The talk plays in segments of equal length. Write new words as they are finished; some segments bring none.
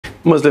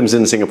Muslims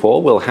in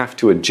Singapore will have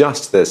to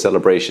adjust their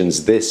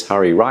celebrations this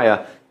Hari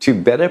Raya to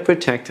better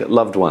protect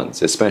loved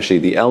ones, especially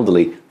the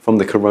elderly, from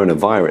the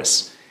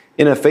coronavirus.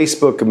 In a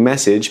Facebook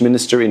message,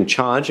 Minister in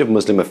charge of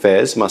Muslim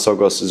Affairs,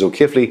 Masagos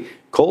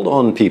called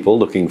on people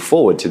looking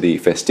forward to the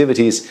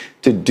festivities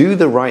to do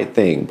the right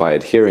thing by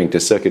adhering to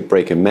circuit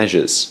breaker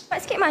measures.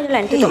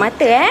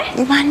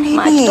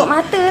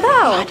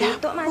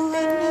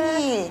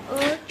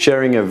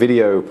 Sharing a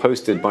video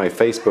posted by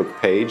Facebook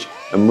page,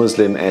 a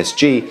Muslim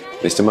SG,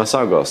 Mr.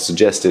 Masagos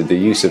suggested the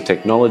use of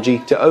technology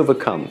to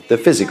overcome the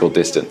physical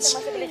distance.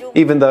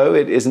 Even though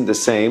it isn't the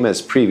same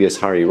as previous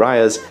Hari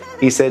Rayas,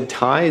 he said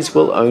ties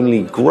will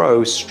only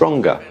grow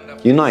stronger,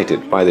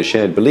 united by the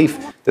shared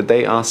belief that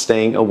they are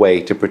staying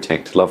away to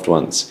protect loved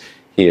ones.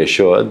 He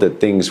assured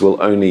that things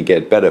will only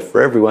get better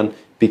for everyone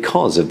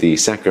because of the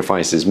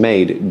sacrifices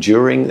made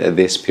during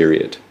this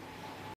period.